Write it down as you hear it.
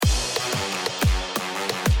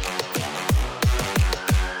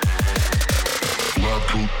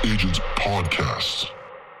Agents Podcast.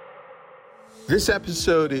 This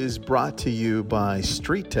episode is brought to you by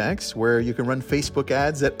StreetText, where you can run Facebook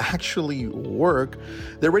ads that actually work.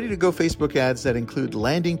 They're ready to go Facebook ads that include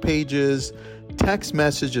landing pages, text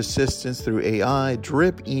message assistance through AI,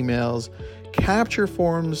 drip emails, capture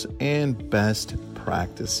forms, and best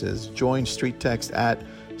practices. Join StreetText at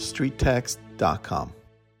streettext.com.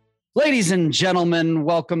 Ladies and gentlemen,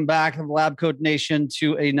 welcome back to Lab Coat Nation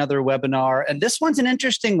to another webinar. And this one's an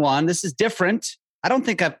interesting one. This is different. I don't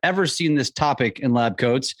think I've ever seen this topic in Lab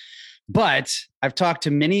Coats, but I've talked to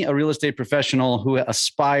many a real estate professional who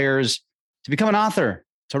aspires to become an author,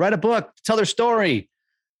 to write a book, to tell their story.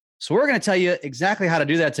 So we're going to tell you exactly how to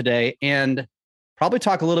do that today and probably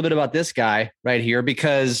talk a little bit about this guy right here,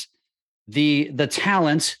 because the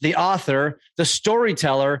talent, the author, the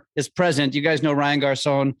storyteller is present. You guys know Ryan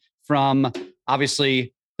Garcon from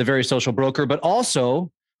obviously the Very Social Broker, but also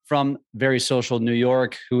from Very Social New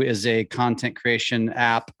York, who is a content creation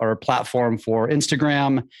app or platform for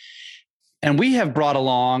Instagram. And we have brought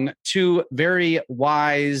along two very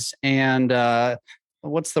wise and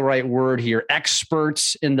what's the right word here?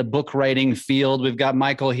 Experts in the book writing field. We've got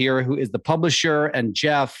Michael here, who is the publisher, and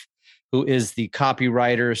Jeff, who is the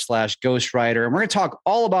copywriter / ghostwriter. And we're going to talk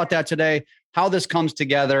all about that today, how this comes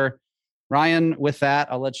together. Ryan, with that,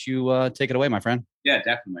 I'll let you take it away, my friend. Yeah,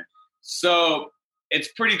 definitely. So it's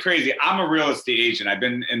pretty crazy. I'm a real estate agent. I've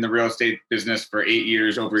been in the real estate business for 8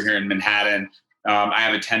 years over here in Manhattan. I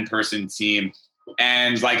have a 10-person team.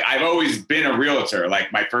 And I've always been a realtor.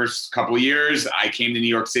 My first couple of years, I came to New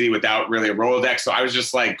York City without really a Rolodex. So I was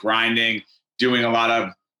just grinding, doing a lot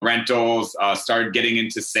of rentals, started getting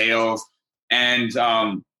into sales. And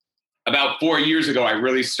about 4 years ago, I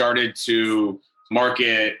really started to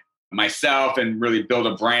market myself and really build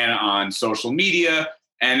a brand on social media.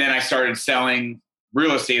 And then I started selling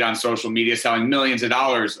real estate on social media, selling millions of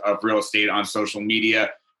dollars of real estate on social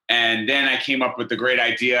media. And then I came up with the great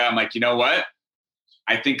idea. I'm like, you know what?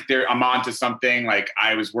 I think I'm onto something.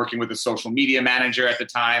 I was working with a social media manager at the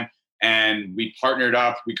time, and we partnered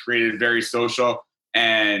up. We created Very Social,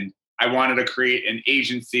 and I wanted to create an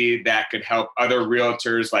agency that could help other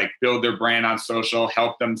realtors build their brand on social,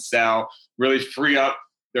 help them sell, really free up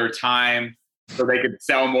their time so they could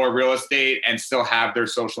sell more real estate and still have their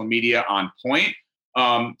social media on point.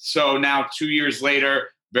 So now 2 years later,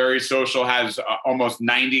 Very Social has almost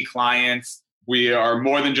 90 clients. We are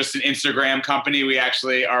more than just an Instagram company. We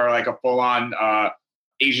actually are a full-on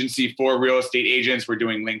agency for real estate agents. We're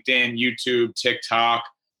doing LinkedIn, YouTube, TikTok,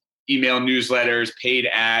 email newsletters, paid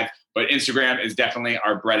ads, but Instagram is definitely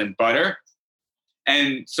our bread and butter.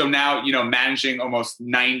 And so now, managing almost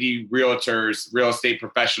 90 realtors, real estate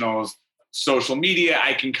professionals, social media,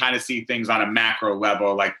 I can kind of see things on a macro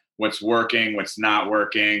level, what's working, what's not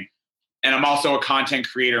working. And I'm also a content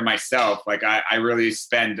creator myself. I really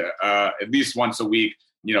spend at least once a week,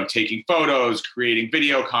 taking photos, creating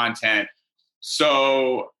video content.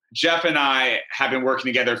 So Jeff and I have been working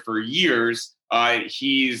together for years.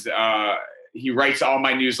 He writes all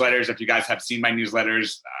my newsletters. If you guys have seen my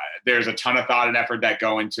newsletters, there's a ton of thought and effort that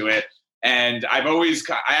go into it. And I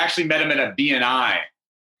actually met him at a BNI,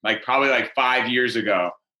 probably 5 years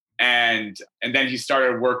ago. And then he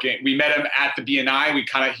started working. We met him at the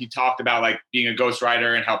BNI. He talked about being a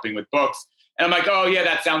ghostwriter and helping with books. And I'm like, oh yeah,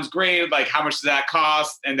 that sounds great. How much does that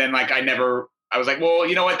cost? And then I was like, well,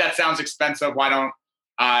 you know what? That sounds expensive. Why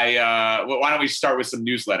don't we start with some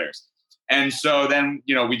newsletters? And so then,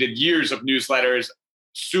 we did years of newsletters,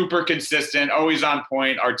 super consistent, always on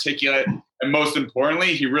point, articulate. And most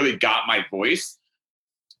importantly, he really got my voice.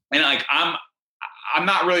 And I'm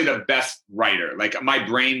not really the best writer. My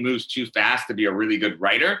brain moves too fast to be a really good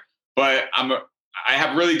writer, but I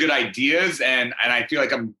have really good ideas and I feel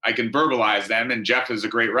like I can verbalize them. And Jeff is a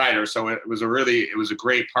great writer. So it was a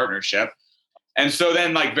great partnership. And so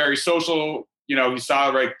then Very Social, we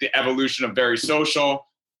saw the evolution of Very Social.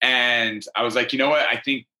 And I was like, you know what? I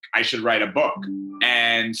think I should write a book.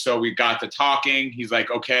 And so we got to talking. He's like,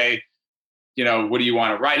 okay, what do you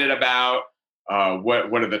want to write it about?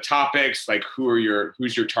 What are the topics?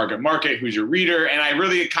 Who's your target market? Who's your reader? And I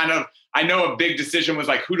really I know a big decision was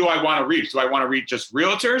who do I want to reach? Do I want to reach just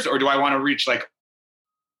realtors, or do I want to reach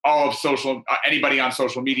all of social, anybody on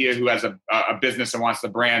social media who has a business and wants the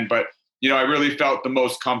brand? But, I really felt the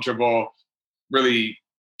most comfortable really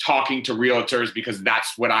talking to realtors because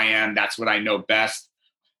that's what I am. That's what I know best.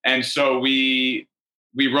 And so we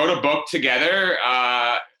wrote a book together.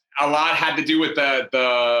 A lot had to do with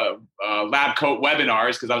the Lab Coat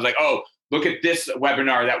webinars, because I was like, oh, look at this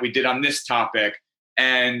webinar that we did on this topic.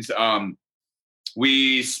 And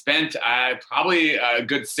we spent probably a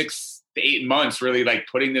good 6 8 months really like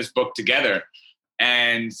putting this book together.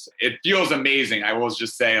 And it feels amazing. I will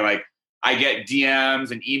just say, like, I get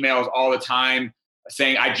DMs and emails all the time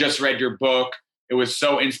saying, I just read your book. It was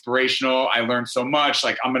so inspirational. I learned so much.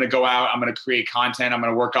 Like, I'm going to go out, I'm going to create content. I'm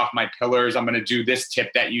going to work off my pillars. I'm going to do this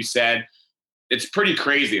tip that you said. It's pretty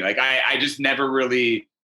crazy. Like, I just never really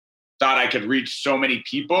thought I could reach so many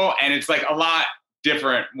people. And it's like a lot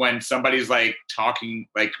different when somebody's like talking,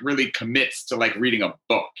 like really commits to like reading a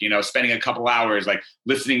book, you know, spending a couple hours, like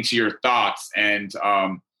listening to your thoughts. And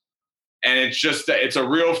it's just, it's a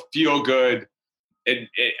real feel good.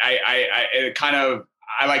 I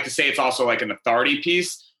like to say it's also like an authority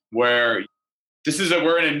piece where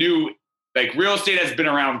we're in a new, like, real estate has been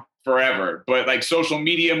around forever, but like social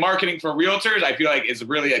media marketing for realtors, I feel like is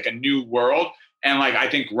really like a new world. And like, I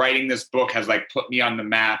think writing this book has like put me on the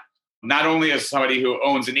map, not only as somebody who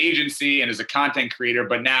owns an agency and is a content creator,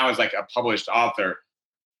 but now as like a published author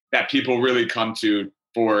that people really come to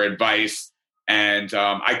for advice. And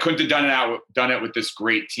I couldn't have done it with this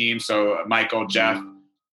great team. So Michael, Jeff,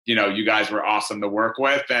 you know, you guys were awesome to work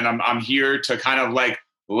with. And I'm here to kind of like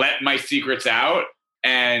let my secrets out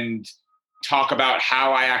and talk about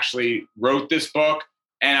how I actually wrote this book.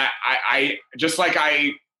 And I just like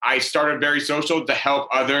I started Very Social to help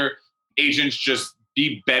other agents just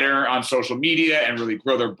be better on social media and really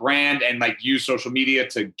grow their brand and like use social media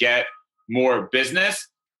to get more business.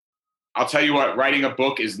 I'll tell you what, writing a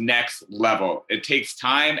book is next level. It takes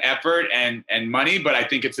time, effort, and money, but I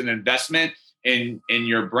think it's an investment in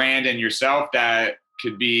your brand and yourself that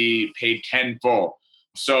could be paid tenfold.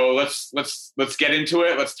 So let's get into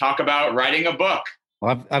it. Let's talk about writing a book.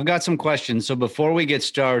 Well, I've got some questions. So before we get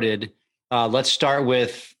started, let's start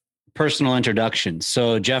with personal introductions.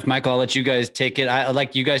 So Jeff, Michael, I'll let you guys take it. I'd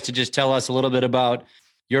like you guys to just tell us a little bit about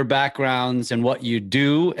your backgrounds and what you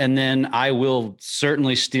do. And then I will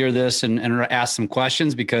certainly steer this and ask some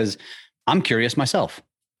questions because I'm curious myself.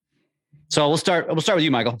 So we'll start with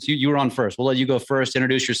you, Michael. So you were on first. We'll let you go first.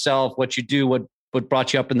 Introduce yourself, what you do, what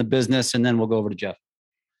brought you up in the business, and then we'll go over to Jeff.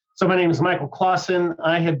 So my name is Michael Clausen.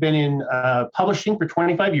 I have been in publishing for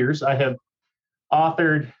 25 years. I have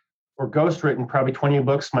authored or ghostwritten probably 20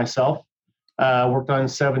 books myself, worked on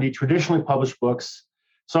 70 traditionally published books.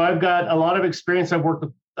 So I've got a lot of experience. I've worked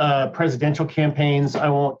with presidential campaigns. I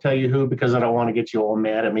won't tell you who because I don't want to get you all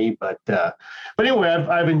mad at me. But anyway,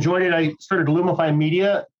 I've enjoyed it. I started Lumify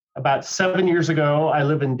Media about 7 years ago. I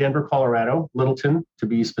live in Denver, Colorado, Littleton to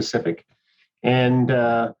be specific. And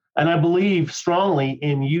I believe strongly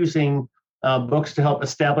in using books to help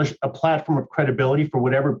establish a platform of credibility for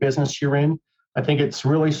whatever business you're in. I think it's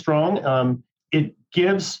really strong. It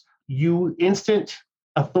gives you instant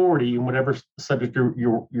authority in whatever subject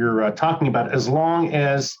you're talking about, as long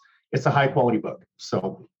as it's a high quality book.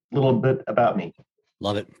 So a little bit about me.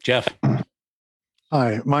 Love it. Jeff.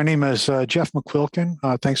 Hi, my name is Jeff McQuilkin.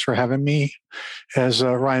 Thanks for having me. As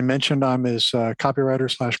Ryan mentioned, I'm his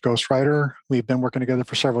copywriter / ghostwriter. We've been working together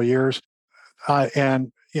for several years.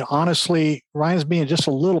 And honestly, Ryan's being just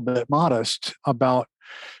a little bit modest about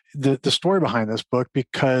the story behind this book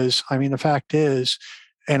because, I mean, the fact is,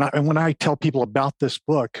 and when I tell people about this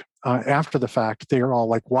book after the fact, they're all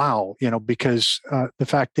like, wow, because the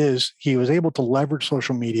fact is he was able to leverage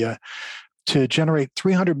social media to generate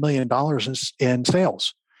 $300 million in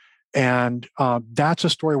sales. And that's a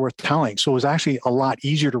story worth telling. So it was actually a lot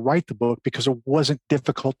easier to write the book because it wasn't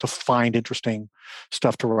difficult to find interesting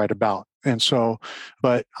stuff to write about. And so,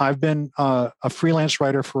 but I've been a freelance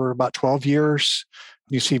writer for about 12 years.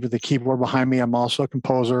 You see with the keyboard behind me, I'm also a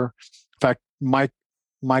composer. In fact,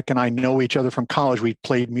 Mike and I know each other from college. We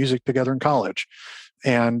played music together in college.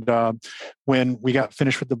 And when we got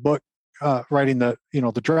finished with the book, writing the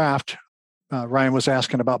draft, Ryan was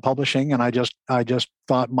asking about publishing, and I just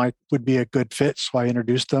thought Mike would be a good fit, so I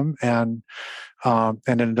introduced them and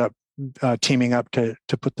ended up teaming up to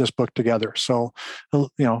put this book together. So,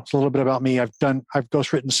 it's a little bit about me. I've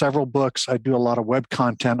ghostwritten several books. I do a lot of web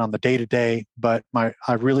content on the day-to-day, but I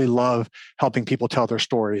really love helping people tell their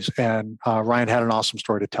stories. And Ryan had an awesome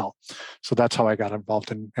story to tell, so that's how I got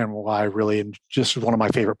involved and why I really just one of my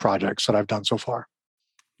favorite projects that I've done so far.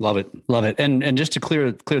 Love it. Love it. And just to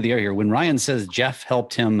clear the air here, when Ryan says Jeff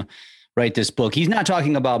helped him write this book, he's not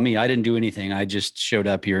talking about me. I didn't do anything. I just showed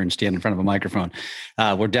up here and stand in front of a microphone.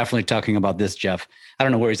 We're definitely talking about this, Jeff. I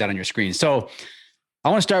don't know where he's at on your screen. So I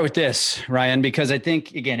want to start with this, Ryan, because I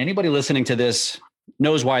think, again, anybody listening to this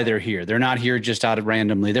knows why they're here. They're not here just out of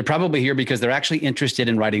randomly. They're probably here because they're actually interested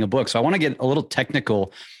in writing a book. So I want to get a little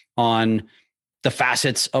technical on the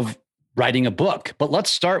facets of writing a book. But let's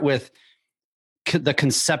start with the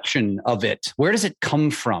conception of it? Where does it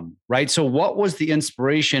come from? Right. So what was the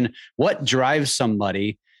inspiration? What drives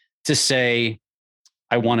somebody to say,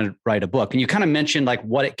 I want to write a book? And you kind of mentioned like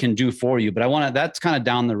what it can do for you, but that's kind of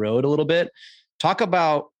down the road a little bit. Talk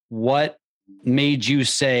about what made you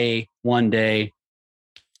say one day,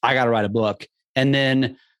 I got to write a book. And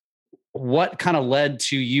then what kind of led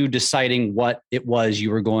to you deciding what it was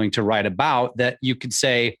you were going to write about that you could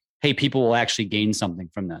say, hey, people will actually gain something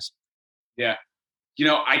from this? Yeah.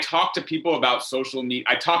 I talk to people about social media.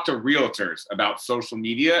 I talk to realtors about social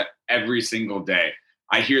media every single day.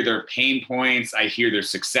 I hear their pain points. I hear their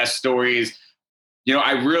success stories.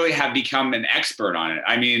 I really have become an expert on it.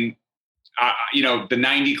 I mean, the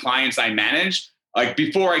 90 clients I manage, like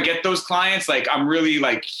before I get those clients, like I'm really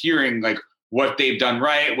like hearing like what they've done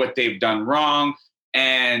right, what they've done wrong.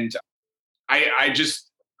 And I just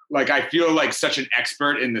like, I feel like such an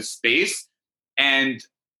expert in the space, and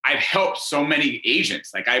I've helped so many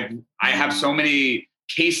agents. Like I have so many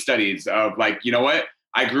case studies of like, you know what?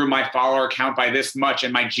 I grew my follower count by this much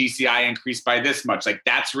and my GCI increased by this much. Like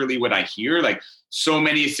that's really what I hear, like so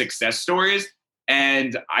many success stories.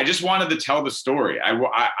 And I just wanted to tell the story.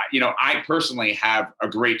 I personally have a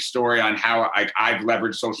great story on how I've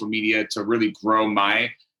leveraged social media to really grow my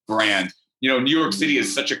brand. New York City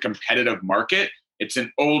is such a competitive market. It's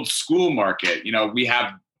an old school market. We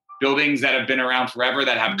have buildings that have been around forever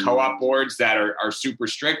that have co-op boards that are super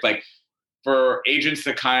strict. Like for agents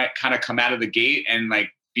to kind of come out of the gate and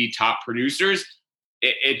like be top producers,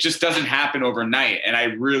 it just doesn't happen overnight. And I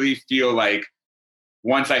really feel like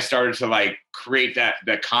once I started to like create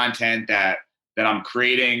the content that I'm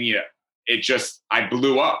creating, I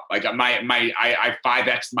blew up. Like I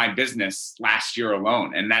 5X'd my business last year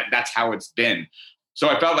alone. And that's how it's been. So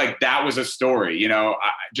I felt like that was a story,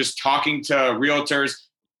 just talking to realtors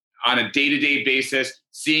on a day-to-day basis,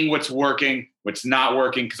 seeing what's working, what's not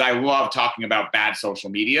working. Cause I love talking about bad social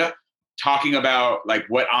media, talking about like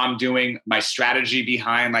what I'm doing, my strategy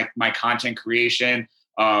behind like my content creation,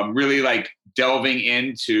 really like delving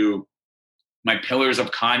into my pillars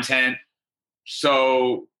of content.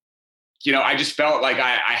 So, I just felt like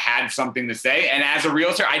I had something to say. And as a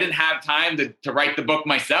realtor, I didn't have time to write the book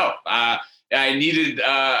myself. I needed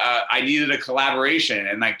a collaboration.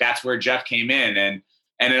 And like, that's where Jeff came in. And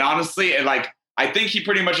it honestly, I think he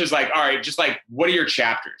pretty much is like, all right, just like, what are your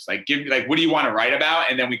chapters? Like, give me like, what do you want to write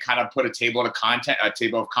about? And then we kind of put a table of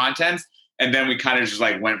contents. And then we kind of just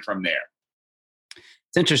like went from there.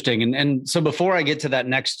 It's interesting. And so before I get to that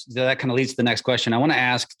kind of leads to the next question, I want to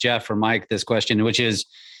ask Jeff or Mike this question, which is,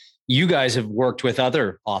 you guys have worked with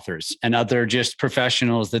other authors and other just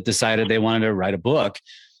professionals that decided they wanted to write a book.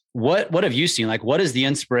 What have you seen? Like, what is the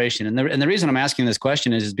inspiration? And the reason I'm asking this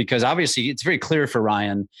question is because obviously it's very clear for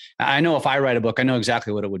Ryan. I know if I write a book, I know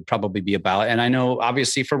exactly what it would probably be about. And I know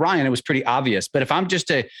obviously for Ryan, it was pretty obvious. But if I'm just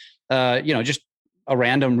just a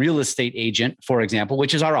random real estate agent, for example,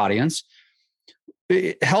 which is our audience,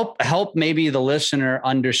 help maybe the listener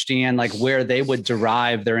understand like where they would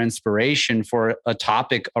derive their inspiration for a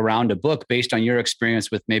topic around a book based on your experience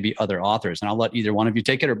with maybe other authors. And I'll let either one of you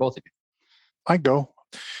take it or both of you. I go.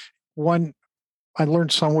 One, I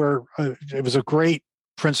learned somewhere, it was a great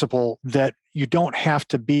principle that you don't have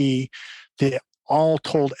to be the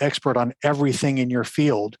all-told expert on everything in your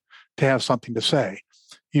field to have something to say.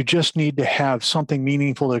 You just need to have something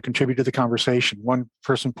meaningful to contribute to the conversation. One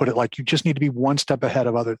person put it like, you just need to be one step ahead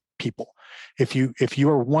of other people. If you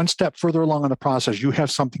are one step further along in the process, you have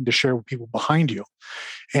something to share with people behind you.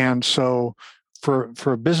 And so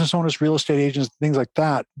for business owners, real estate agents, things like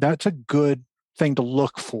that, that's a good thing to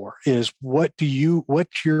look for is what's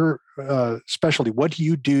your specialty? What do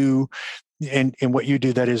you do and what you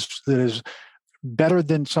do that is better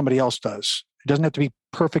than somebody else does? It doesn't have to be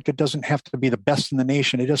perfect. It doesn't have to be the best in the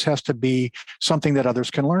nation. It just has to be something that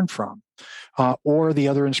others can learn from. Or the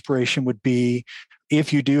other inspiration would be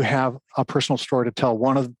if you do have a personal story to tell.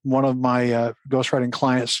 One of my ghostwriting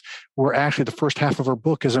clients, were actually the first half of her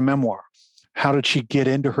book is a memoir. How did she get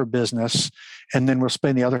into her business? And then we'll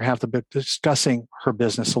spend the other half of the book discussing her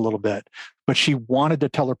business a little bit. But she wanted to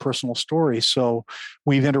tell her personal story. So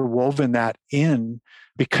we've interwoven that in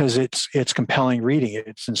because it's compelling reading.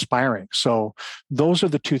 It's inspiring. So those are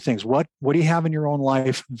the two things. What do you have in your own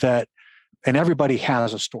life that, and everybody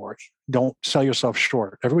has a story. Don't sell yourself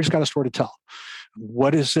short. Everybody's got a story to tell.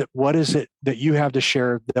 What is it that you have to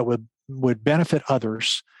share that would benefit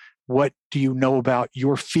others? What do you know about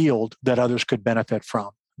your field that others could benefit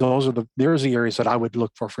from? There's the areas that I would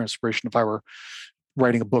look for inspiration if I were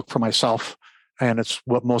writing a book for myself. And it's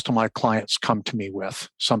what most of my clients come to me with,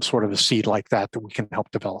 some sort of a seed like that we can help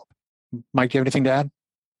develop. Mike, do you have anything to add?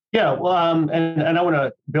 Yeah, well, and I want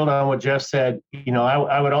to build on what Jeff said.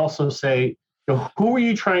 I would also say, who are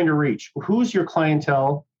you trying to reach? Who's your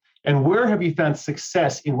clientele? And where have you found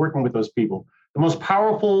success in working with those people? The most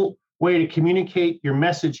powerful way to communicate your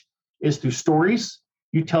message is through stories.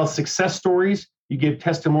 You tell success stories, you give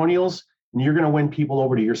testimonials, and you're going to win people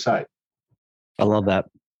over to your side. I love that.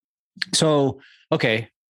 So, okay,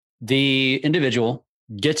 the individual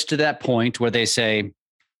gets to that point where they say,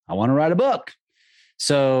 I want to write a book.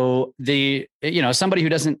 So somebody who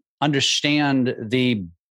doesn't understand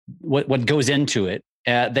what goes into it,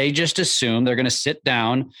 they just assume they're going to sit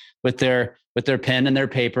down with their pen and their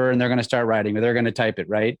paper and they're going to start writing, or they're going to type it,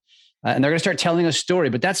 right? And they're going to start telling a story.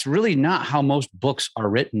 But that's really not how most books are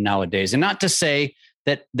written nowadays. And not to say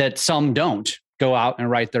that some don't go out and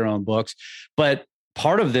write their own books, but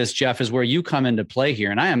part of this, Jeff, is where you come into play here.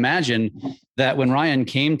 And I imagine that when Ryan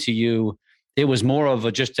came to you, it was more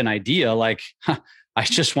of just an idea, like, I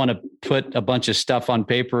just want to put a bunch of stuff on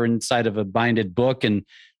paper inside of a binded book and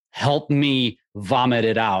help me vomit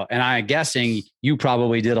it out. And I'm guessing you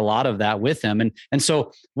probably did a lot of that with him. And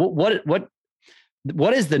so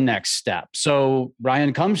what is the next step? So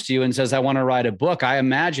Ryan comes to you and says, I want to write a book. I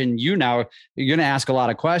imagine you're going to ask a lot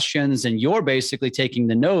of questions, and you're basically taking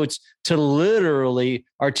the notes to literally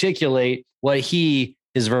articulate what he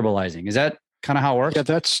is verbalizing. Is that kind of how it works? Yeah,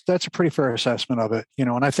 that's a pretty fair assessment of it.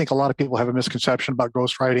 And I think a lot of people have a misconception about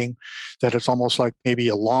ghostwriting, that it's almost like maybe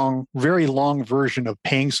a very long version of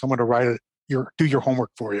paying someone to do your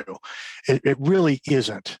homework for you. It really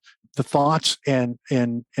isn't. The thoughts in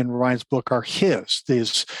Ryan's book are his.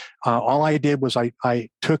 All I did was I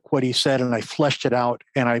took what he said and I fleshed it out,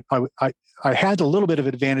 and I had a little bit of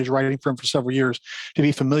advantage writing for him for several years to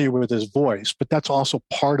be familiar with his voice, but that's also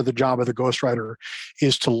part of the job of the ghostwriter,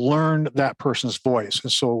 is to learn that person's voice.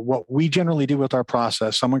 And so what we generally do with our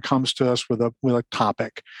process, someone comes to us with a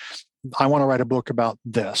topic. I want to write a book about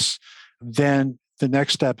this. Then the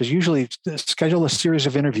next step is usually to schedule a series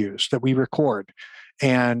of interviews that we record.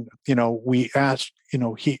 And, we asked,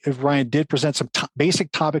 if Ryan did present some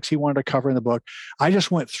basic topics he wanted to cover in the book, I just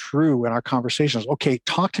went through in our conversations, okay,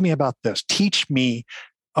 talk to me about this. Teach me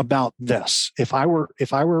about this. If I were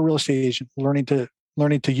a real estate agent learning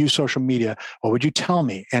to use social media, what would you tell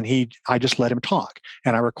me? And I just let him talk,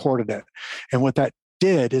 and I recorded it. And what that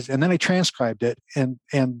did is, and then I transcribed it, and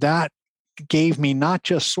that gave me not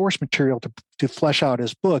just source material to flesh out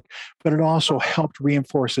his book, but it also helped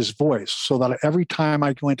reinforce his voice, so that every time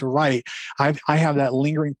I go in to write, I have that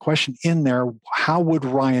lingering question in there. How would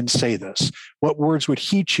Ryan say this? What words would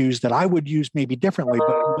he choose that I would use maybe differently?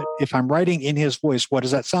 But if I'm writing in his voice, what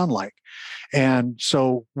does that sound like? And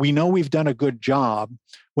so we know we've done a good job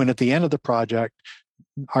when at the end of the project,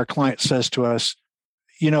 our client says to us,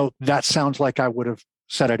 that sounds like I would have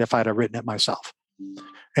said it if I'd have written it myself.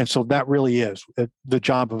 And so that really is the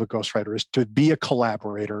job of a ghostwriter, is to be a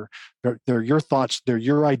collaborator. They're your thoughts, they're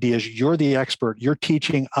your ideas. You're the expert. You're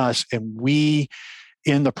teaching us, and we,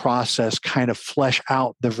 in the process, kind of flesh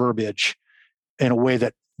out the verbiage in a way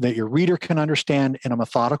that your reader can understand in a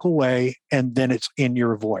methodical way, and then it's in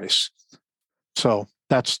your voice. So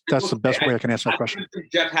that's the best way I can answer that question.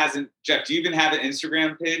 Jeff, do you even have an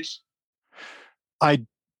Instagram page?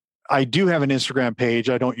 I do have an Instagram page.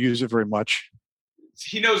 I don't use it very much.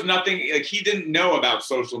 He knows nothing. Like, he didn't know about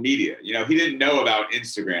social media. He didn't know about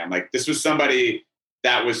Instagram. Like, this was somebody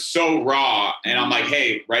that was so raw. And I'm like,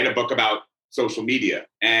 hey, write a book about social media.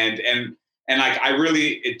 And like,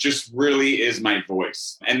 it just really is my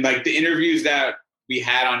voice. And like the interviews that we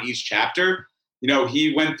had on each chapter,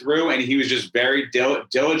 he went through and he was just very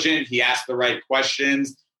diligent. He asked the right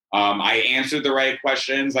questions. I answered the right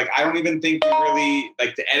questions. Like, I don't even think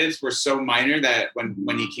the edits were so minor that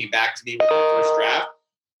when he came back to me with the first draft,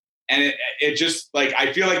 and it just, like,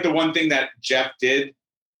 I feel like the one thing that Jeff did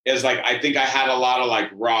is, like, I think I had a lot of like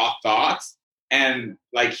raw thoughts, and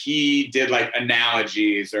like he did like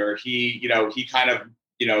analogies, or he kind of,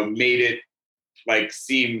 made it like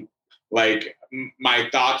seem like my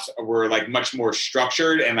thoughts were like much more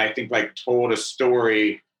structured, and I think like told a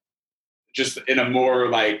story just in a more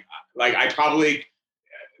like I probably,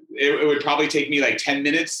 it would probably take me like 10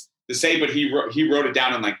 minutes to say, but he wrote it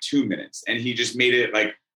down in like 2 minutes, and he just made it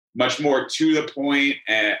like much more to the point,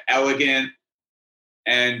 elegant.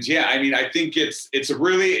 And yeah, I mean, I think it's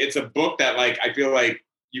a book that, like, I feel like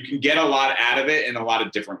you can get a lot out of it in a lot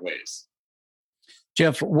of different ways.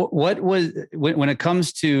 Jeff, what was, when it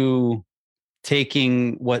comes to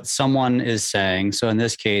taking what someone is saying, so in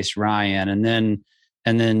this case, Ryan,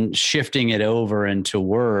 and then shifting it over into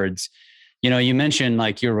words, you mentioned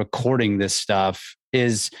like you're recording this stuff.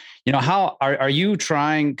 how are you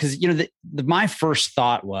trying? Because, my first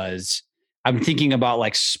thought was, I'm thinking about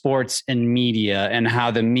like sports and media and how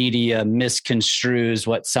the media misconstrues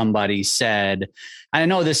what somebody said. I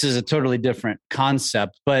know this is a totally different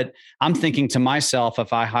concept, but I'm thinking to myself,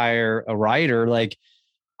 if I hire a writer, like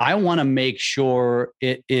I want to make sure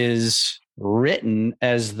it is written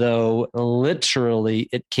as though literally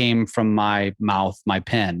it came from my mouth, my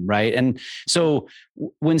pen, right? And so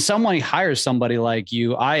when someone hires somebody like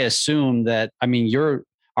you, I assume that, I mean,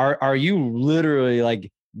 are you literally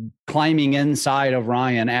like climbing inside of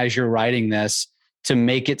Ryan as you're writing this to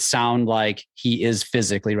make it sound like he is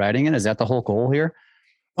physically writing it? Is that the whole goal here?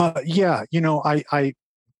 Yeah,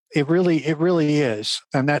 it really is.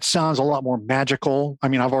 And that sounds a lot more magical. I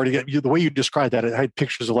mean, I've already got the way you described that, I had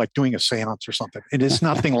pictures of like doing a seance or something. It is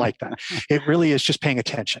nothing like that. It really is just paying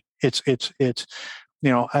attention. I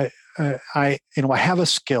have a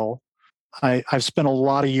skill. I've spent a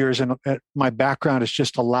lot of years, and my background has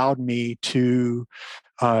just allowed me to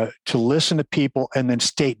listen to people and then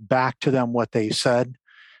state back to them what they said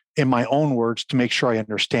in my own words to make sure I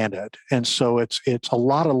understand it. And so it's a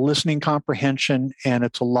lot of listening comprehension, and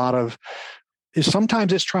it's a lot of,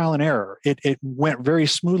 sometimes it's trial and error. It went very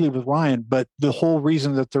smoothly with Ryan, but the whole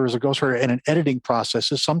reason that there is a ghostwriter and an editing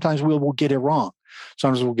process is sometimes we'll get it wrong.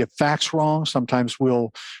 Sometimes we'll get facts wrong. Sometimes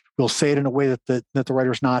we'll say it in a way that the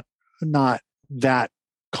writer's not that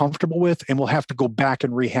comfortable with, and we'll have to go back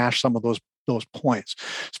and rehash some of those points.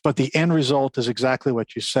 But the end result is exactly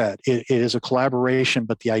what you said. It is a collaboration,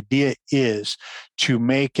 but the idea is to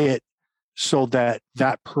make it so that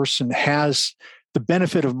that person has the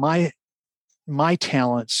benefit of my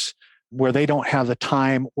talents where they don't have the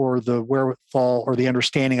time or the wherewithal or the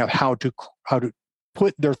understanding of how to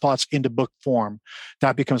put their thoughts into book form.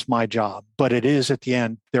 That becomes my job. But it is at the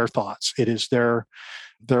end their thoughts. It is their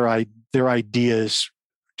ideas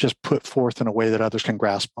just put forth in a way that others can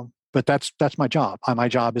grasp them. But that's my job. My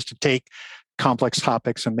job is to take complex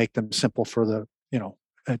topics and make them simple for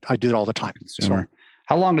I do it all the time. So,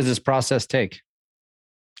 how long does this process take?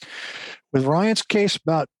 With Ryan's case,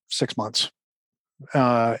 about 6 months.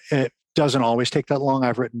 It doesn't always take that long.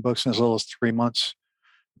 I've written books in as little as 3 months.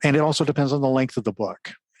 And it also depends on the length of the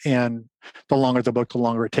book. And the longer the book, the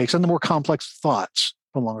longer it takes. And the more complex thoughts,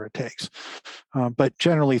 the longer it takes. But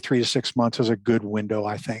generally 3 to 6 months is a good window,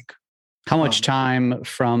 I think. How much time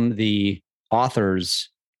from the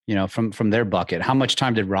authors, from their bucket, how much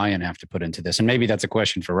time did Ryan have to put into this? And maybe that's a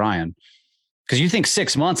question for Ryan. Because you think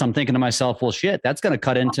 6 months, I'm thinking to myself, well, shit, that's going to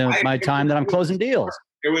cut into my time that I'm closing deals.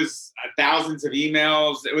 It was thousands of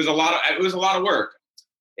emails. It was a lot of work.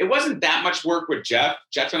 It wasn't that much work with Jeff.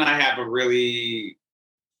 Jeff and I have a really,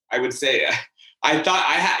 I would say, I thought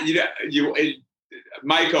I had,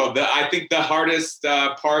 Michael, I think the hardest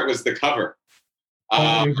part was the cover.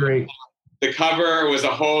 I agree. The cover was a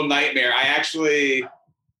whole nightmare. I actually,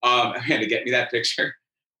 to get me that picture.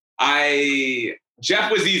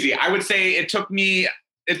 Jeff was easy. I would say it took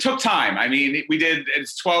time. I mean,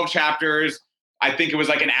 it's 12 chapters. I think it was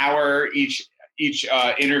like an hour each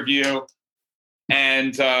interview.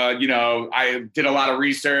 And, I did a lot of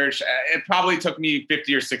research. It probably took me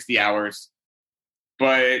 50 or 60 hours.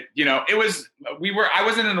 But, I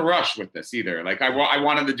wasn't in a rush with this either. Like I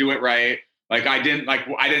wanted to do it right. Like I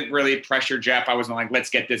didn't really pressure Jeff. I wasn't like, let's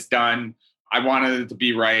get this done. I wanted it to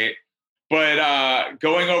be right. But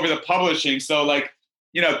going over the publishing, so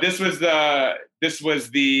this is the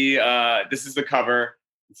cover.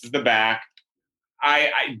 This is the back.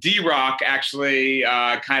 D-Rock actually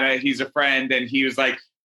he's a friend, and he was like,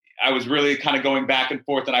 I was really kind of going back and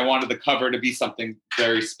forth, and I wanted the cover to be something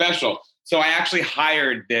very special. So I actually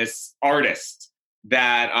hired this artist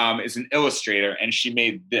that is an illustrator, and she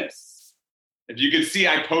made this. If you can see,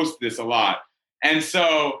 I post this a lot. And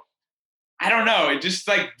so, I don't know, it just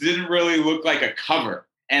didn't really look like a cover.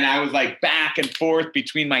 And I was back and forth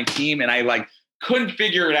between my team, and I couldn't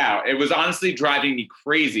figure it out. It was honestly driving me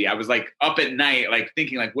crazy. I was up at night,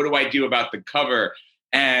 thinking what do I do about the cover?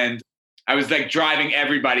 And I was driving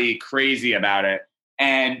everybody crazy about it.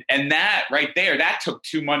 And that right there, that took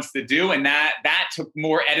 2 months to do. And that took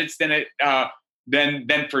more edits than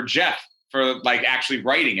for Jeff. For actually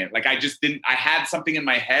writing it. I had something in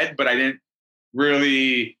my head, but it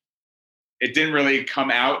didn't really come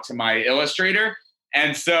out to my illustrator.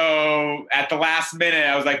 And so at the last minute,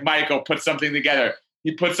 I was like, Michael, put something together.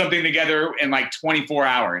 He put something together in 24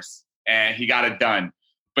 hours and he got it done.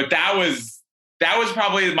 But that was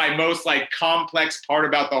probably my most complex part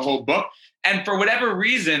about the whole book. And for whatever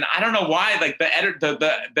reason, I don't know why,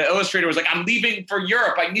 the illustrator was like, I'm leaving for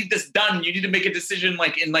Europe. I need this done. You need to make a decision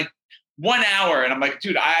in 1 hour. And I'm like,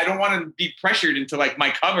 dude, I don't want to be pressured into like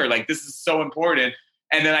my cover. Like, this is so important.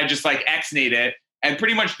 And then I just like Xnate it. And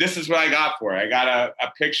pretty much this is what I got for it. I got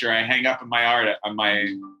a picture I hang up in my art on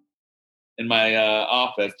my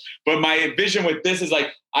office. But my vision with this is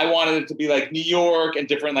like, I wanted it to be like New York and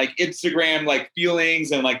different like Instagram like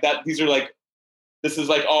feelings and like that. This is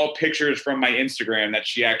like all pictures from my Instagram that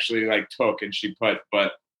she actually like took and she put.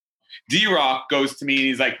 But D-Rock goes to me and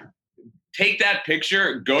he's like, take that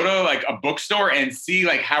picture, go to like a bookstore and see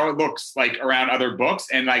like how it looks like around other books.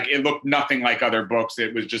 And like, it looked nothing like other books.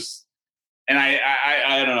 It was just, and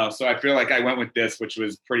I don't know. So I feel like I went with this, which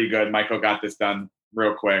was pretty good. Michael got this done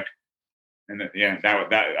real quick. And yeah,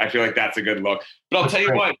 that I feel like that's a good look. But I'll tell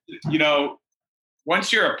you what, you know,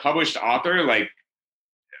 once you're a published author, like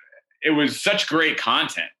it was such great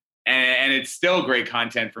content, and it's still great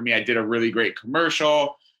content for me. I did a really great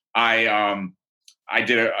commercial. I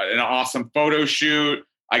did an awesome photo shoot.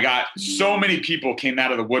 I got so many people came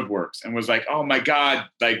out of the woodworks and was like, "Oh my God,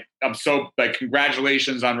 like I'm so like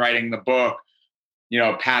congratulations on writing the book." You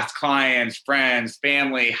know, past clients, friends,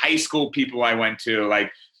 family, high school people I went to,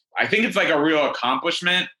 like. I think it's like a real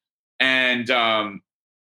accomplishment, and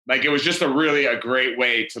like it was just a great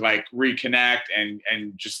way to like reconnect and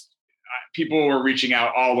just people were reaching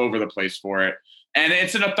out all over the place for it, and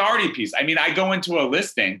it's an authority piece. I mean, I go into a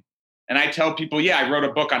listing and I tell people, yeah, I wrote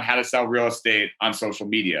a book on how to sell real estate on social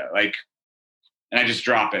media, like, and I just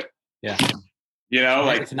drop it. Yeah. You know,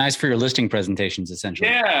 like it's nice for your listing presentations, essentially.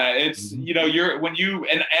 Yeah, it's you know, you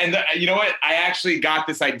know what? I actually got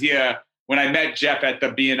this idea. When I met Jeff at the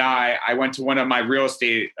BNI, I went to one of my real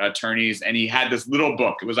estate attorneys and he had this little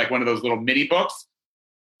book. It was like one of those little mini books.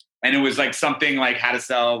 And it was like something like how to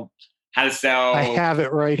sell. I have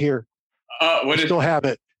it right here. Still have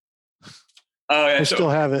it. Oh, yeah. I still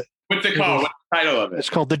have it. What's it called? What's the title of it? It's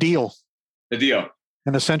called The Deal. The Deal.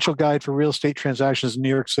 An essential guide for real estate transactions in New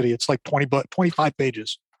York City. It's like 25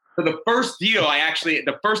 pages. For the first deal,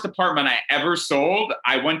 the first apartment I ever sold,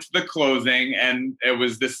 I went to the closing and it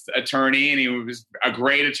was this attorney and he was a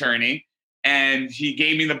great attorney and he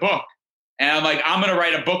gave me the book. And I'm like, I'm going to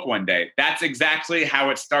write a book one day. That's exactly how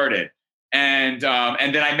it started. And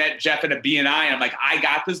then I met Jeff at a BNI and I'm like, I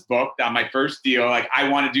got this book on my first deal. Like, I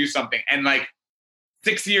want to do something. And like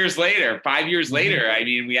 5 years later, I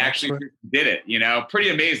mean, we actually did it, you know, pretty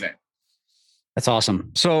amazing. That's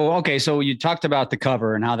awesome. So, okay. So you talked about the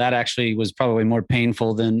cover and how that actually was probably more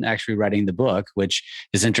painful than actually writing the book, which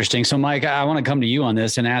is interesting. So Mike, I want to come to you on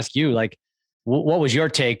this and ask you, like, what was your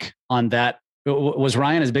take on that? Was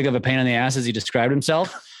Ryan as big of a pain in the ass as he described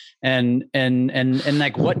himself? And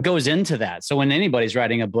like, what goes into that? So when anybody's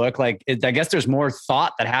writing a book, like, I guess there's more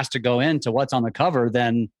thought that has to go into what's on the cover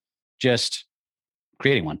than just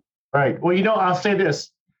creating one. Right. Well, you know, I'll say this.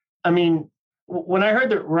 I mean, when I heard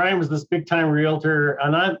that Ryan was this big time realtor,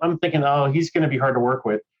 and I'm thinking, oh, he's going to be hard to work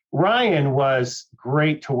with. Ryan was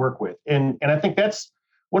great to work with. And I think that's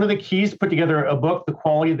one of the keys to put together a book. The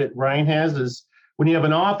quality that Ryan has is when you have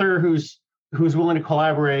an author who's willing to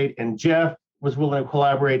collaborate, and Jeff was willing to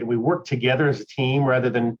collaborate, and we work together as a team rather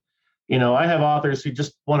than, you know, I have authors who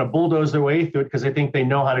just want to bulldoze their way through it because they think they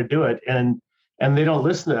know how to do it. And they don't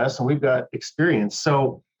listen to us, and we've got experience.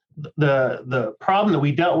 So the problem that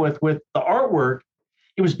we dealt with the artwork,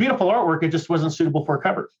 it was beautiful artwork. It just wasn't suitable for a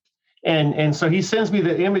cover. And so he sends me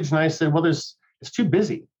the image and I said, well, it's too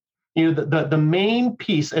busy. You know, the main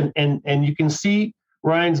piece, and you can see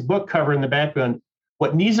Ryan's book cover in the background.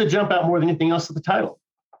 What needs to jump out more than anything else is the title.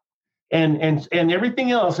 And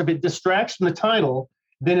everything else, if it distracts from the title,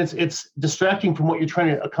 then it's distracting from what you're trying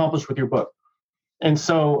to accomplish with your book. And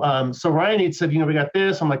so Ryan had said, you know, we got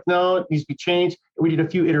this. I'm like, no, it needs to be changed. We did a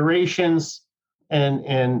few iterations,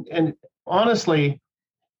 and honestly,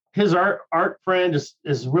 his art friend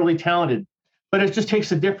is really talented, but it just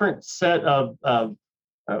takes a different set of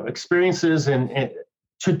experiences and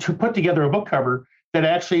to put together a book cover that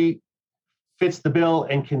actually fits the bill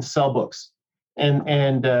and can sell books.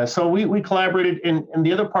 And so we collaborated. And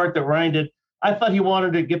the other part that Ryan did, I thought he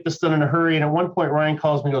wanted to get this done in a hurry. And at one point, Ryan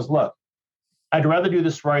calls me and goes, look, I'd rather do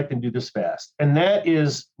this right than do this fast. And that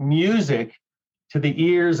is music to the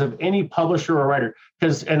ears of any publisher or writer.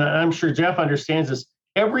 And I'm sure Jeff understands this,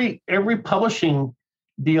 every publishing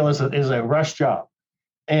deal is a rush job.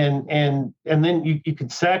 And then you can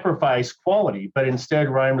sacrifice quality, but instead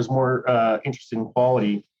Ryan was more interested in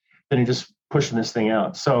quality than in just pushing this thing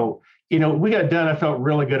out. So, you know, we got done. I felt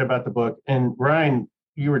really good about the book. And Ryan,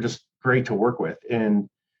 you were just great to work with. And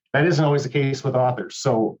that isn't always the case with authors.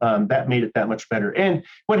 So that made it that much better. And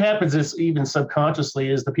what happens is, even subconsciously,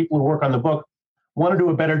 is the people who work on the book want to do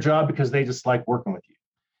a better job because they just like working with you.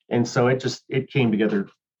 And so it came together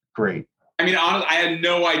great. I mean, honestly, I had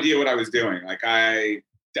no idea what I was doing. Like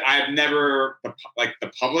I've never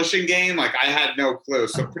the publishing game. Like I had no clue.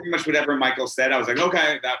 So pretty much whatever Michael said, I was like,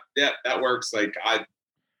 okay, that works. Like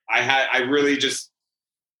I really just,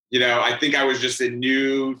 I think I was just in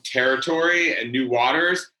new territory and new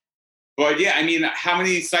waters. But yeah, I mean, how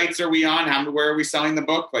many sites are we on? Where are we selling the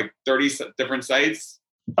book? Like 30 different sites?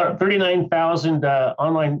 39,000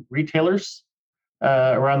 online retailers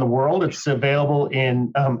around the world. It's available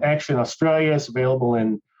in actually in Australia. It's available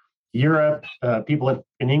in Europe. People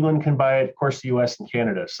in England can buy it. Of course, the U.S. and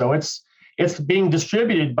Canada. So it's being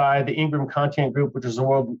distributed by the Ingram Content Group, which is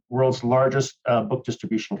the world's largest book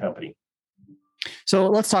distribution company. So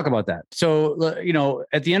let's talk about that. So,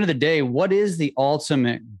 at the end of the day, what is the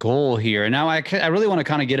ultimate goal here? And now I really want to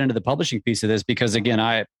kind of get into the publishing piece of this because,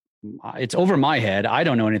 again, it's over my head. I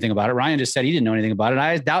don't know anything about it. Ryan just said he didn't know anything about it.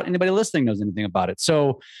 I doubt anybody listening knows anything about it.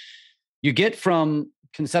 So you get from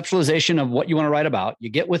conceptualization of what you want to write about, you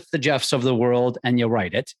get with the Jeffs of the world and you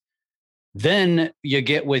write it. Then you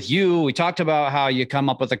get with you. We talked about how you come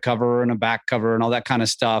up with a cover and a back cover and all that kind of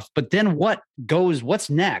stuff. But then what's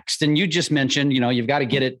next? And you just mentioned, you've got to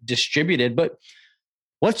get it distributed. But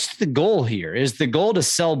what's the goal here? Is the goal to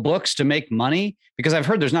sell books to make money? Because I've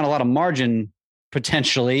heard there's not a lot of margin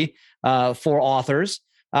potentially for authors.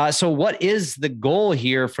 So what is the goal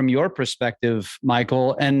here from your perspective,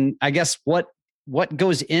 Michael? And I guess what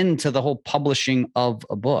goes into the whole publishing of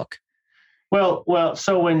a book? Well.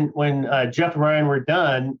 So when Jeff and Ryan were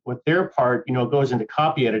done with their part, it goes into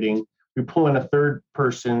copy editing. We pull in a third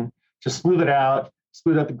person to smooth out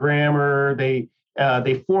the grammar. They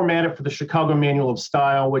format it for the Chicago Manual of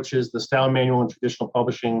Style, which is the style manual in traditional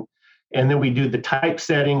publishing, and then we do the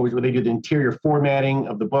typesetting, where they do the interior formatting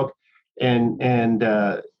of the book, and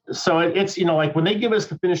so it's like when they give us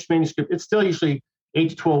the finished manuscript, it's still usually 8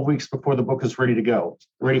 to 12 weeks before the book is ready to go,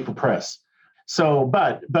 ready for press. So,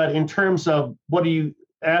 but in terms of what do you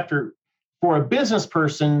after for a business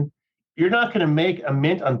person, you're not going to make a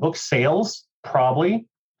mint on book sales probably,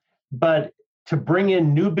 but to bring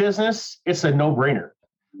in new business, it's a no-brainer.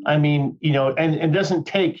 I mean, and it doesn't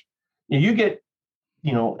take you get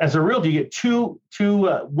as a realtor, you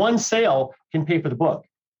get one sale can pay for the book,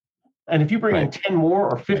 and if you bring in 10 more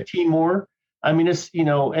or 15 more, I mean, it's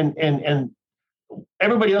and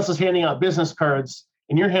everybody else is handing out business cards.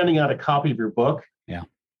 And you're handing out a copy of your book. Yeah.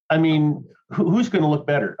 I mean, who's going to look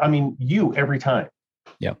better? I mean, you every time.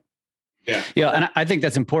 Yeah. Yeah. Yeah. And I think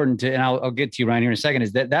that's important and I'll get to you, Ryan, here in a second,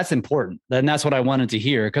 is that's important. And that's what I wanted to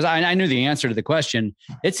hear because I knew the answer to the question.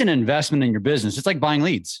 It's an investment in your business. It's like buying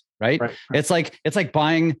leads, right? It's like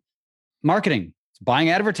buying marketing, it's buying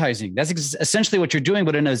advertising. That's essentially what you're doing,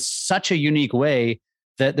 but in such a unique way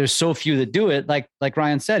that there's so few that do it. Like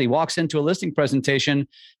Ryan said, he walks into a listing presentation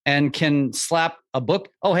and can slap a book.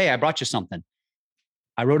 Oh, hey, I brought you something.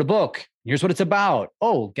 I wrote a book. Here's what it's about.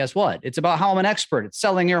 Oh, guess what? It's about how I'm an expert at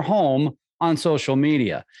selling your home on social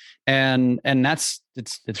media. And it's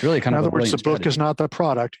really kind of. In other words, the book is not the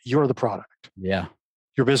product. You're the product. Yeah.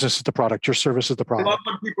 Your business is the product. Your service is the product. I love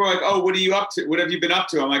when people are like, oh, what are you up to? What have you been up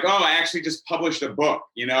to? I'm like, oh, I actually just published a book.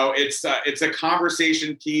 It's a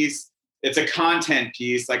conversation piece. It's a content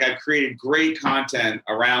piece. Like I've created great content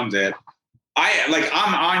around it.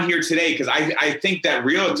 I'm on here today because I think that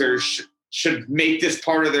realtors should make this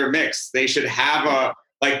part of their mix. They should have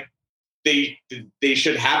they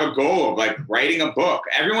should have a goal of like writing a book.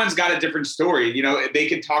 Everyone's got a different story. They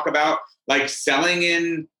could talk about like selling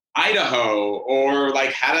in Idaho or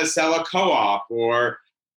like how to sell a co-op or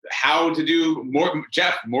how to do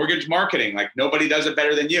mortgage marketing. Like nobody does it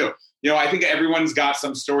better than you. I think everyone's got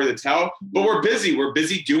some story to tell, but we're busy. We're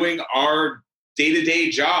busy doing our day-to-day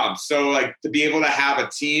jobs. So like to be able to have a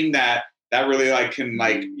team that really like can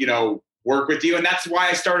like, work with you. And that's why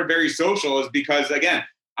I started Very Social is because again,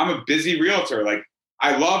 I'm a busy realtor. Like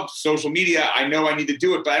I love social media. I know I need to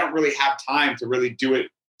do it, but I don't really have time to really do it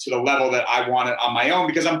to the level that I want it on my own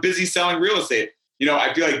because I'm busy selling real estate.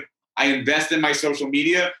 I feel like I invest in my social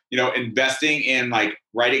media, investing in like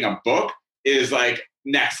writing a book is like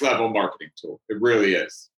next level marketing tool. It really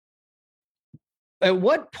is. At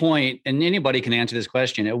what point, and anybody can answer this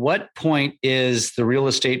question, at what point is the real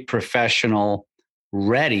estate professional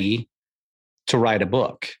ready to write a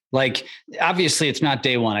book? Like, obviously it's not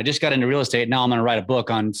day one. I just got into real estate. Now I'm going to write a book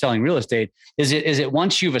on selling real estate. Is it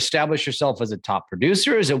once you've established yourself as a top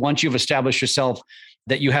producer? Is it once you've established yourself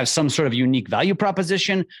that you have some sort of unique value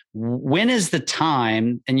proposition? When is the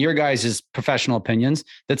time, in your guys' professional opinions,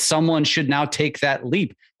 that someone should now take that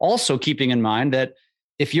leap? Also keeping in mind that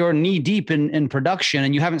if you're knee deep in production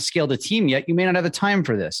and you haven't scaled a team yet, you may not have the time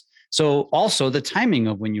for this. So also the timing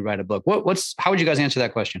of when you write a book. How would you guys answer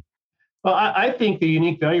that question? Well, I think the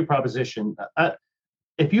unique value proposition,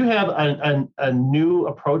 if you have a new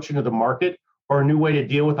approach into the market or a new way to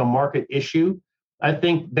deal with a market issue, I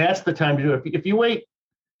think that's the time to do it. If you wait,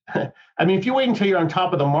 if you wait until you're on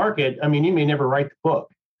top of the market, you may never write the book.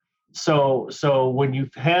 So when you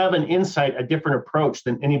have an insight, a different approach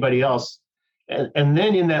than anybody else, and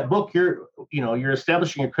then in that book, you're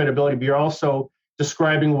establishing your credibility, but you're also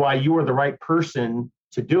describing why you are the right person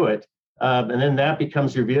to do it. And then that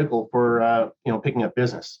becomes your vehicle for, picking up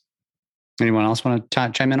business. Anyone else want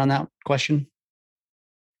to chime in on that question?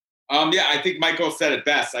 I think Michael said it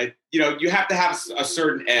best. You have to have a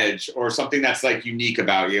certain edge or something that's like unique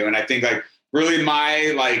about you. And I think like really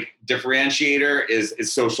my like differentiator is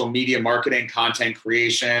social media marketing, content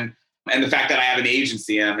creation, and the fact that I have an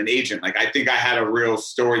agency. I'm an agent. Like I think I had a real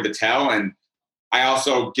story to tell, and I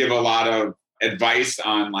also give a lot of advice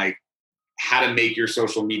on like how to make your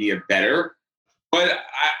social media better. But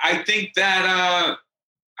I think that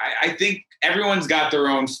I think everyone's got their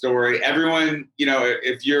own story. Everyone,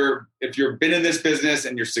 if you're been in this business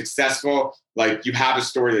and you're successful, like you have a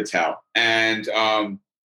story to tell. And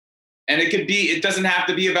it doesn't have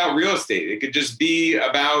to be about real estate. It could just be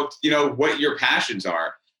about, what your passions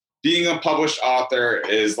are. Being a published author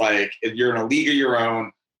is like, if you're in a league of your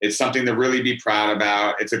own, it's something to really be proud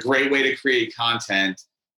about. It's a great way to create content.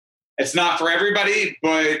 It's not for everybody,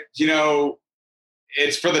 but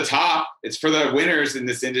it's for the top. It's for the winners in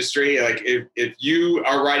this industry. Like if you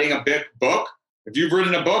are writing a big book, if you've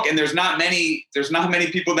written a book and there's not many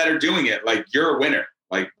people that are doing it, like you're a winner.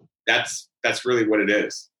 Like that's really what it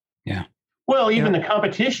is. Yeah. Well, even the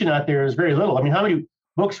competition out there is very little. How many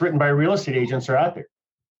books written by real estate agents are out there?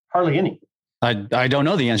 Hardly any. I don't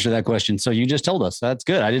know the answer to that question. So you just told us. That's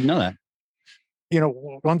good. I didn't know that.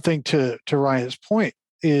 One thing to Ryan's point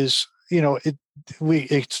is, it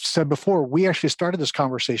said before, we actually started this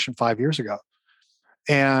conversation 5 years ago.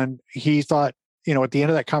 And he thought, at the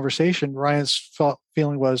end of that conversation, Ryan's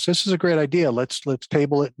feeling was, this is a great idea. Let's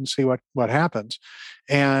table it and see what happens.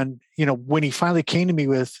 And, when he finally came to me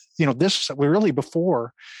with, this was really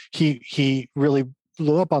before he really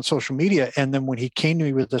blew up on social media. And then when he came to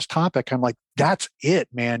me with this topic, I'm like, that's it,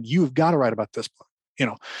 man. You've got to write about this book.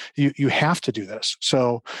 You have to do this.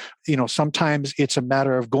 So, sometimes it's a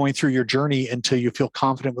matter of going through your journey until you feel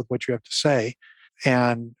confident with what you have to say.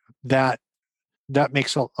 And that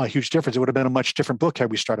makes a huge difference. It would have been a much different book had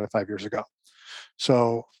we started 5 years ago.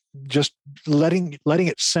 So just letting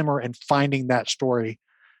it simmer and finding that story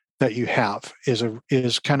that you have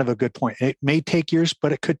is kind of a good point. It may take years,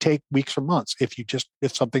 but it could take weeks or months. If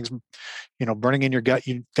something's, burning in your gut,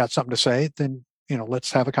 you've got something to say, then,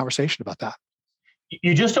 let's have a conversation about that.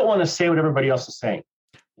 You just don't want to say what everybody else is saying,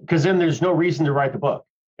 because then there's no reason to write the book.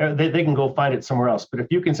 They can go find it somewhere else. But if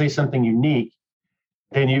you can say something unique,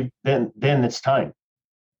 then it's time.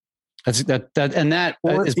 Or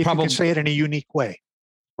if you can say it in a unique way.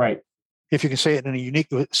 Right. If you can say it in a unique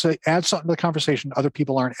way, so add something to the conversation other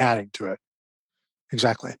people aren't adding to it.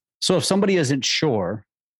 Exactly. So if somebody isn't sure,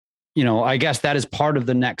 I guess that is part of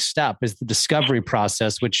the next step is the discovery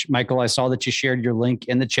process, which Michael, I saw that you shared your link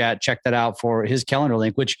in the chat. Check that out for his calendar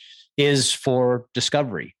link, which is for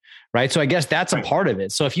discovery, right? So I guess that's a part of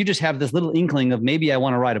it. So if you just have this little inkling of maybe I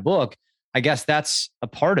want to write a book, I guess that's a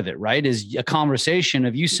part of it, right? Is a conversation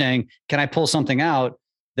of you saying, can I pull something out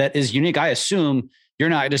that is unique? I assume you're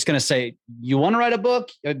not just going to say, you want to write a book?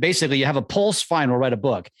 Basically, you have a pulse, fine, we'll write a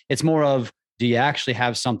book. It's more of, do you actually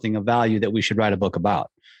have something of value that we should write a book about?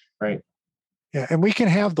 Right. Yeah, and we can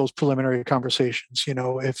have those preliminary conversations.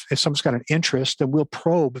 If someone's got an interest, then we'll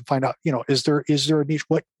probe and find out. Is there a niche?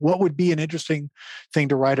 What would be an interesting thing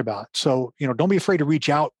to write about? So don't be afraid to reach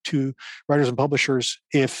out to writers and publishers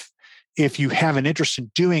if you have an interest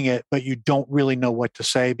in doing it, but you don't really know what to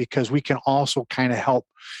say, because we can also kind of help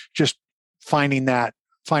just finding that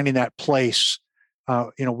place.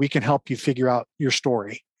 We can help you figure out your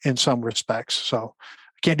story in some respects. So.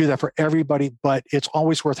 Can't do that for everybody, but it's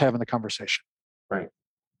always worth having the conversation. Right.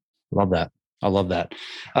 Love that. I love that.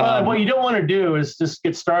 What you don't want to do is just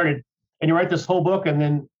get started and you write this whole book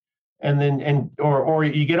or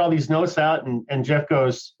you get all these notes out and Jeff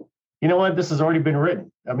goes, you know what, this has already been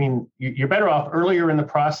written. You're better off earlier in the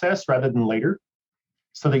process rather than later,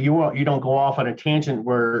 so that you don't go off on a tangent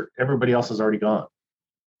where everybody else has already gone.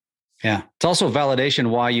 Yeah. It's also validation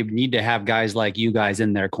why you need to have guys like you guys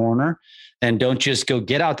in their corner, and don't just go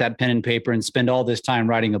get out that pen and paper and spend all this time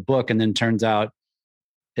writing a book. And then turns out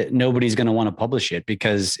that nobody's going to want to publish it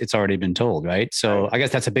because it's already been told. Right. So I guess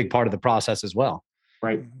that's a big part of the process as well.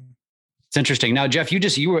 Right. It's interesting. Now, Jeff,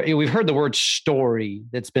 we've heard the word story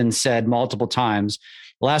that's been said multiple times.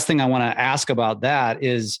 The last thing I want to ask about that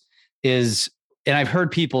is, and I've heard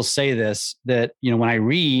people say this, that, when I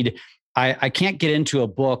read, I can't get into a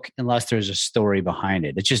book unless there's a story behind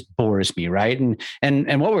it. It just bores me. Right.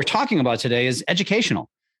 And what we're talking about today is educational.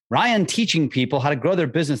 Ryan teaching people how to grow their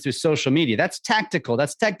business through social media. That's tactical.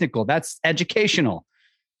 That's technical. That's educational.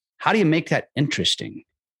 How do you make that interesting?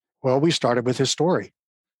 Well, we started with his story.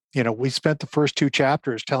 We spent the first 2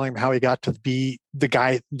 chapters telling him how he got to be the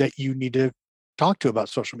guy that you need to talk to about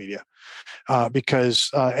social media, because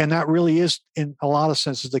that really is, in a lot of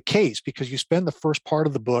senses, the case, because you spend the first part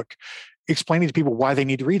of the book explaining to people why they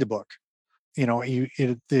need to read the book.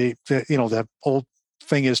 The old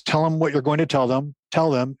thing is, tell them what you're going to tell them,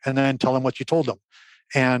 and then tell them what you told them.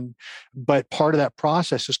 But part of that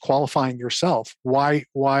process is qualifying yourself. Why?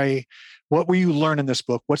 What will you learn in this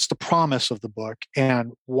book? What's the promise of the book?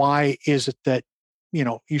 And why is it that,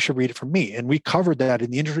 you should read it from me? And we covered that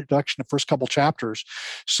in the introduction, the first couple chapters,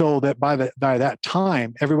 so that by that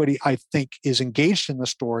time, everybody, I think, is engaged in the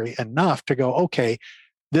story enough to go, okay,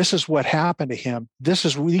 this is what happened to him.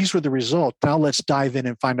 These were the results. Now let's dive in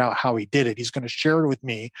and find out how he did it. He's going to share with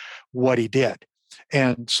me what he did.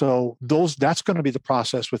 And so that's going to be the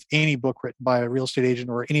process with any book written by a real estate agent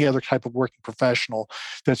or any other type of working professional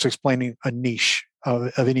that's explaining a niche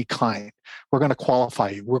of any kind. We're going to qualify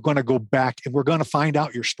you. We're going to go back and we're going to find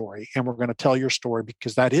out your story, and we're going to tell your story,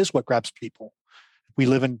 because that is what grabs people. We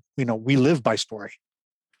live by story.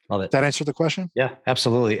 Love it. That answer the question? Yeah,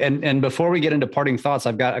 absolutely. And before we get into parting thoughts,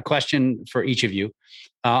 I've got a question for each of you.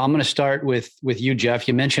 I'm going to start with you, Jeff.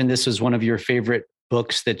 You mentioned this was one of your favorite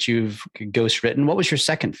books that you've ghostwritten. What was your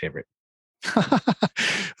second favorite?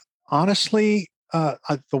 Honestly, the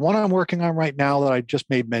one I'm working on right now that I just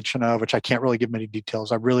made mention of, which I can't really give many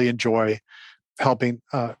details, I really enjoy helping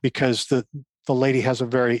because the lady has a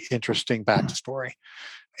very interesting backstory,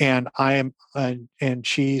 and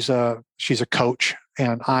she's a coach,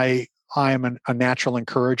 and I am a natural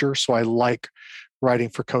encourager, so I like writing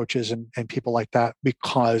for coaches and people like that,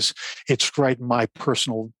 because it's right in my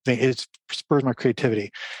personal thing. It spurs my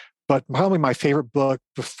creativity. But probably my favorite book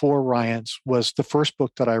before Ryan's was the first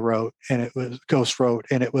book that I wrote, and it was Ghost wrote,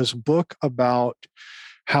 and it was a book about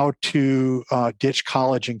how to ditch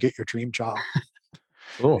college and get your dream job.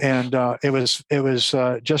 Cool. And it was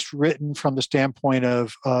just written from the standpoint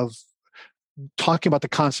of talking about the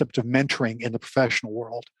concept of mentoring in the professional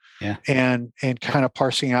world, and kind of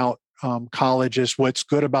parsing out colleges, what's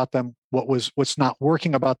good about them, what's not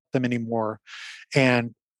working about them anymore,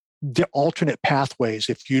 and the alternate pathways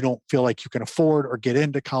if you don't feel like you can afford or get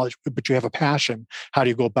into college, but you have a passion. How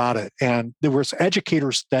do you go about it? And there was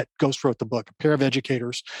educators that Ghost wrote the book, a pair of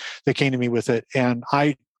educators that came to me with it, and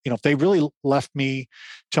they really left me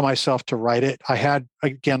to myself to write it. I had,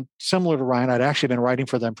 again, similar to Ryan, I'd actually been writing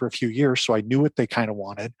for them for a few years, so I knew what they kind of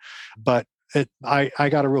wanted, but I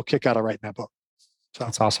got a real kick out of writing that book. So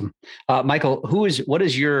that's awesome. Michael, what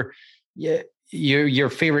is your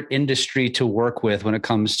favorite industry to work with when it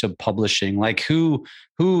comes to publishing? Like who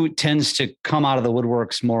tends to come out of the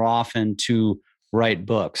woodworks more often to write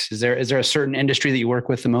books? Is there a certain industry that you work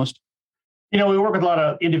with the most? We work with a lot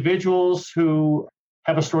of individuals who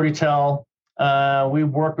have a story to tell. We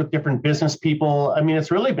work with different business people. I mean,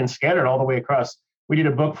 it's really been scattered all the way across. We did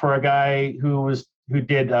a book for a guy who wrote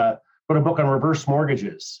a book on reverse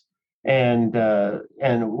mortgages. And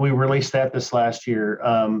we released that this last year.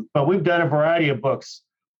 But we've done a variety of books,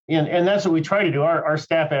 and that's what we try to do. Our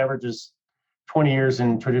staff averages 20 years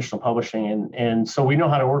in traditional publishing, and so we know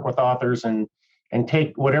how to work with authors and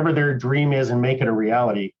take whatever their dream is and make it a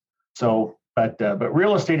reality. So, but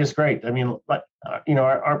real estate is great. I mean,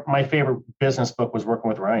 my favorite business book was working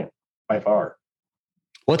with Ryan by far.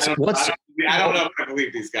 I don't know if I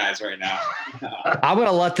believe these guys right now. I'm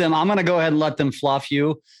going to go ahead and let them fluff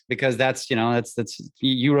you, because that's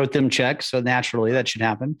you wrote them checks. So naturally that should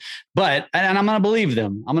happen, and I'm going to believe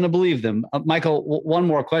them. Michael, one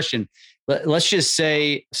more question. Let's just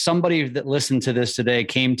say somebody that listened to this today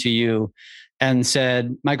came to you and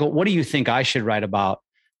said, Michael, what do you think I should write about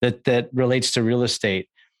that relates to real estate?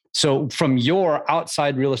 So from your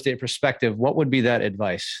outside real estate perspective, what would be that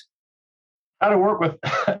advice? How to work with,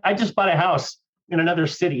 I just bought a house in another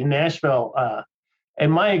city in Nashville.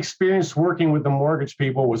 And my experience working with the mortgage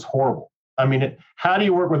people was horrible. I mean, how do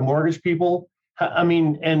you work with mortgage people? I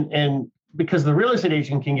mean, and because the real estate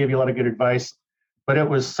agent can give you a lot of good advice, but it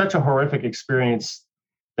was such a horrific experience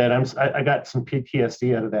that I got some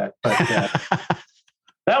PTSD out of that. But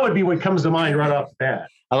that would be what comes to mind right off the bat.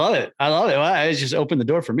 I love it. Well, it just opened the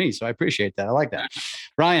door for me. So I appreciate that. I like that.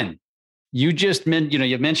 Ryan, You just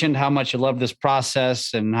you mentioned how much you love this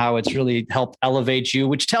process and how it's really helped elevate you,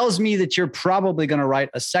 which tells me that you're probably going to write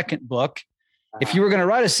a second book. If you were going to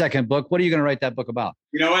write a second book, what are you going to write that book about?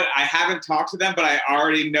 You know what? I haven't talked to them, but I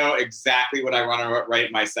already know exactly what I want to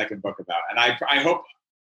write my second book about. And I hope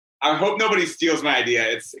nobody steals my idea.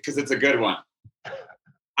 It's because it's a good one.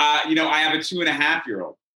 I have a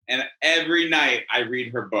 2.5-year-old, and every night I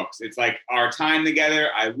read her books. It's like our time together.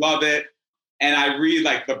 I love it. And I read,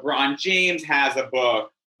 like, LeBron James has a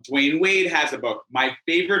book. Dwayne Wade has a book. My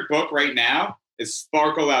favorite book right now is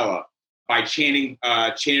Sparkleella by Channing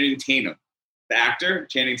Tatum, the actor,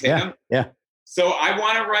 Channing Tatum. Yeah. So I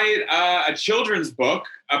want to write a children's book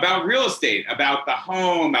about real estate, about the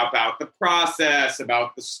home, about the process,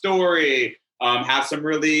 about the story, have some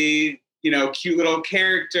really, cute little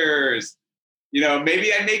characters.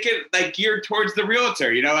 Maybe I make it like geared towards the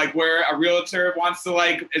realtor, like where a realtor wants to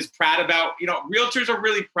is proud about, realtors are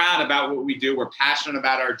really proud about what we do. We're passionate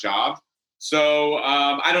about our job. So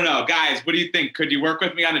I don't know, guys, what do you think? Could you work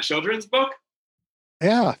with me on a children's book?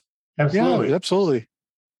 Yeah, Absolutely. Yeah, absolutely.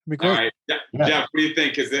 Be great. All right. Yeah. Jeff, what do you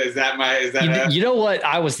think? Is that you know what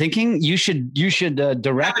I was thinking? You should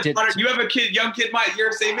direct it. You have a young kid, you're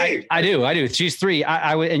the same age. I do. She's 3.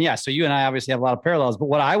 I would, and yeah, so you and I obviously have a lot of parallels, but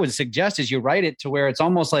what I would suggest is you write it to where it's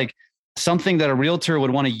almost like something that a realtor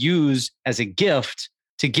would want to use as a gift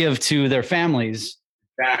to give to their families.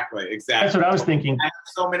 Exactly. That's what I was thinking.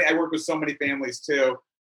 I work with so many families too.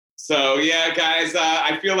 So yeah, guys,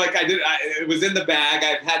 I feel like it was in the bag.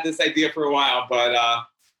 I've had this idea for a while, but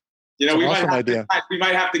we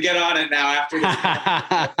might have to get on it now after this.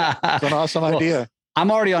 It's an awesome idea.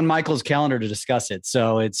 I'm already on Michael's calendar to discuss it.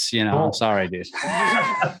 So it's, I'm sorry, dude.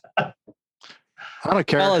 I don't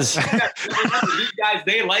care. Fellas, these guys,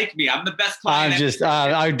 they like me. I'm the best client.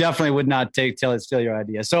 I definitely would not steal your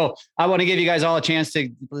idea. So I want to give you guys all a chance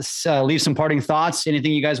to leave some parting thoughts.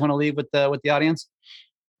 Anything you guys want to leave with the audience?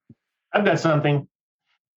 I've got something.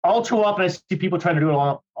 All too often I see people trying to do it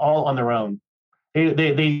all on their own. They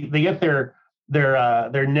get their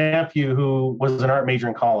nephew who was an art major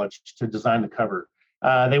in college to design the cover.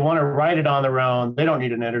 They want to write it on their own. They don't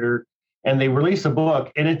need an editor, and they release a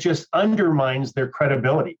book, and it just undermines their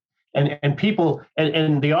credibility. And people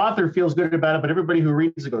and the author feels good about it, but everybody who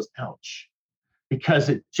reads it goes, ouch, because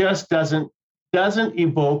it just doesn't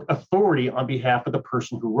evoke authority on behalf of the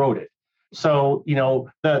person who wrote it. So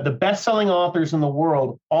the best-selling authors in the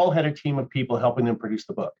world all had a team of people helping them produce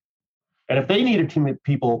the book. And if they need a team of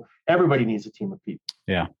people, everybody needs a team of people.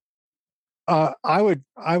 Yeah. I would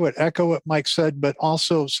echo what Mike said, but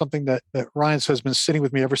also something that Ryan has been sitting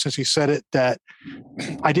with me ever since he said it, that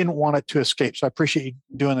I didn't want it to escape. So I appreciate you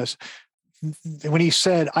doing this. When he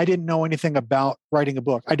said, I didn't know anything about writing a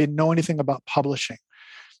book, I didn't know anything about publishing.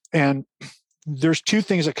 And there's 2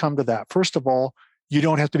 things that come to that. First of all, you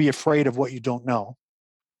don't have to be afraid of what you don't know.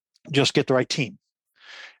 Just get the right team.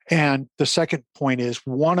 And the second point is,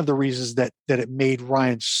 one of the reasons that it made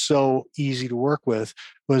Ryan so easy to work with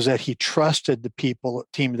was that he trusted the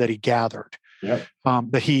team that he gathered. Yep.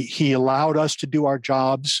 That he allowed us to do our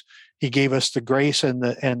jobs. He gave us the grace and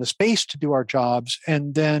the space to do our jobs,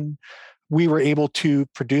 and then we were able to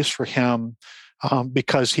produce for him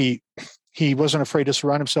because he wasn't afraid to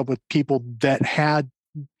surround himself with people that had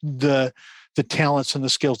the talents and the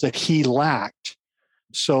skills that he lacked.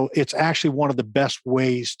 So it's actually one of the best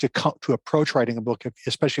ways to approach writing a book,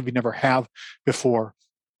 especially if you never have before,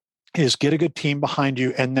 is get a good team behind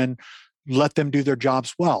you and then let them do their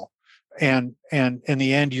jobs well. And in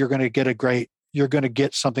the end, you're going to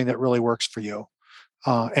get something that really works for you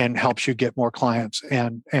and helps you get more clients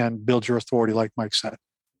and build your authority, like Mike said.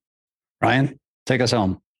 Ryan, take us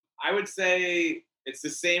home. I would say it's the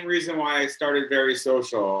same reason why I started Very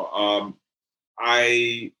Social.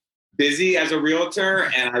 I busy as a realtor,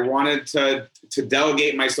 and I wanted to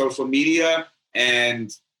delegate my social media.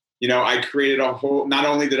 And, I created a whole, not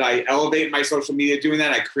only did I elevate my social media doing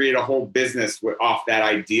that, I created a whole business off that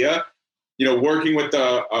idea. Working with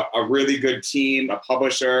a really good team, a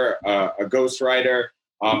publisher, a ghostwriter,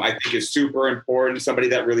 I think is super important. Somebody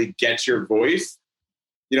that really gets your voice.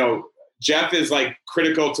 Jeff is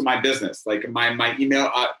critical to my business. My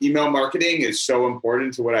email marketing is so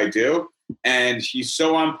important to what I do. And he's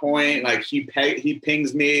so on point. He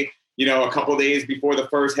pings me, a couple of days before the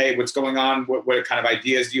first, hey, what's going on? What kind of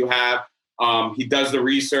ideas do you have? He does the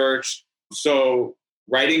research. So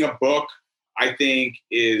writing a book, I think,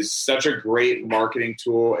 is such a great marketing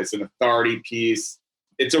tool. It's an authority piece.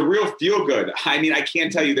 It's a real feel good. I mean, I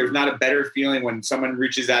can't tell you, there's not a better feeling when someone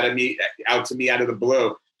reaches out to me out of the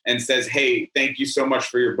blue and says, hey, thank you so much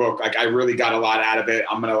for your book. I really got a lot out of it.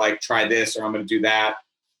 I'm going to try this, or I'm going to do that.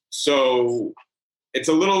 So it's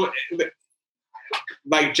a little,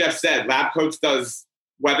 like Jeff said, Lab Coats does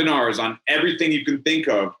webinars on everything you can think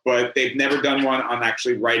of, but they've never done one on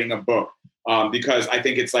actually writing a book, because I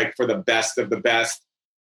think it's like for the best of the best.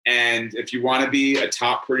 And if you want to be a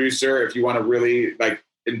top producer, if you want to really like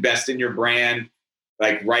invest in your brand,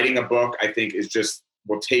 like writing a book, I think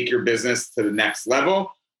will take your business to the next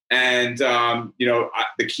level. And,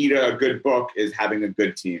 the key to a good book is having a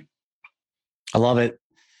good team. I love it.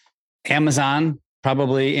 Amazon,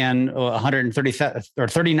 probably, and 130 or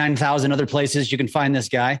 39,000 other places you can find this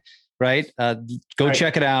guy, right? Go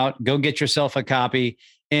check it out. Go get yourself a copy.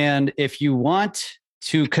 And if you want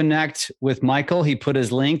to connect with Michael, he put his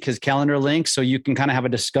calendar link, so you can kind of have a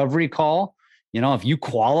discovery call. If you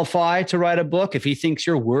qualify to write a book, if he thinks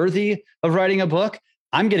you're worthy of writing a book,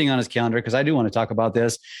 I'm getting on his calendar because I do want to talk about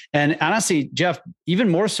this. And honestly, Jeff, even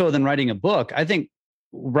more so than writing a book, I think,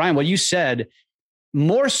 Ryan, what you said,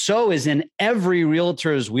 more so is in every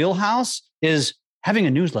realtor's wheelhouse, is having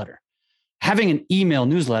a newsletter, having an email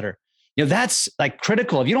newsletter. That's like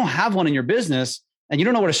critical. If you don't have one in your business and you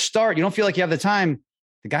don't know where to start, you don't feel like you have the time,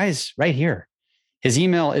 the guy's right here. His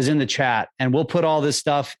email is in the chat, and we'll put all this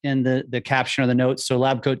stuff in the caption or the notes. So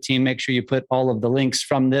Lab Coat team, make sure you put all of the links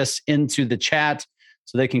from this into the chat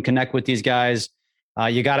so they can connect with these guys.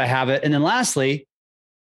 You got to have it. And then lastly,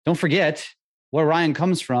 don't forget where Ryan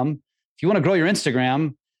comes from. If you want to grow your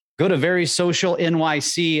Instagram, go to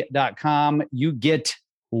verysocialnyc.com. You get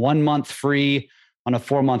 1 month free on a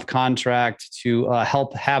 4-month contract to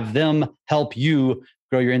have them help you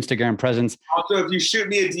grow your Instagram presence. Also, if you shoot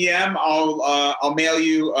me a DM, I'll mail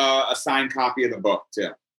you a signed copy of the book too.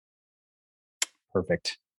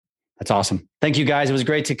 Perfect. That's awesome. Thank you, guys. It was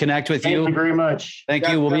great to connect with you. Thank you very much. Thank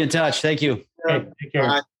you. We'll be in touch. Thank you. Okay, take care.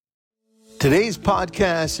 Bye. Today's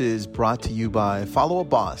podcast is brought to you by Follow Up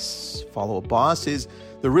Boss. Follow Up Boss is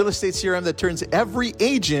the real estate CRM that turns every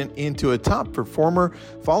agent into a top performer.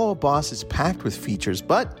 Follow Up Boss is packed with features,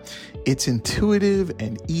 but it's intuitive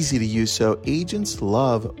and easy to use, so agents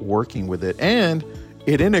love working with it, and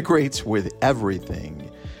it integrates with everything.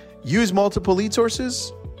 Use multiple lead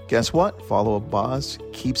sources? Guess what? Follow Up Boss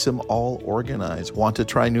keeps them all organized. Want to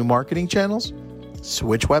try new marketing channels?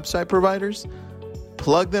 Switch website providers?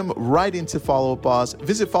 Plug them right into Follow Up Boss.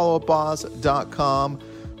 Visit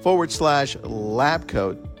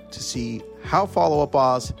followupboss.com/labcoat to see how Follow Up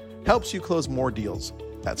Boss helps you close more deals.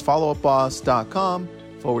 That's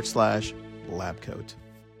followupboss.com/labcoat.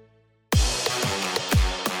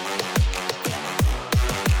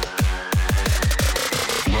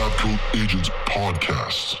 Lab Coat Agents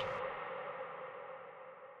Podcast.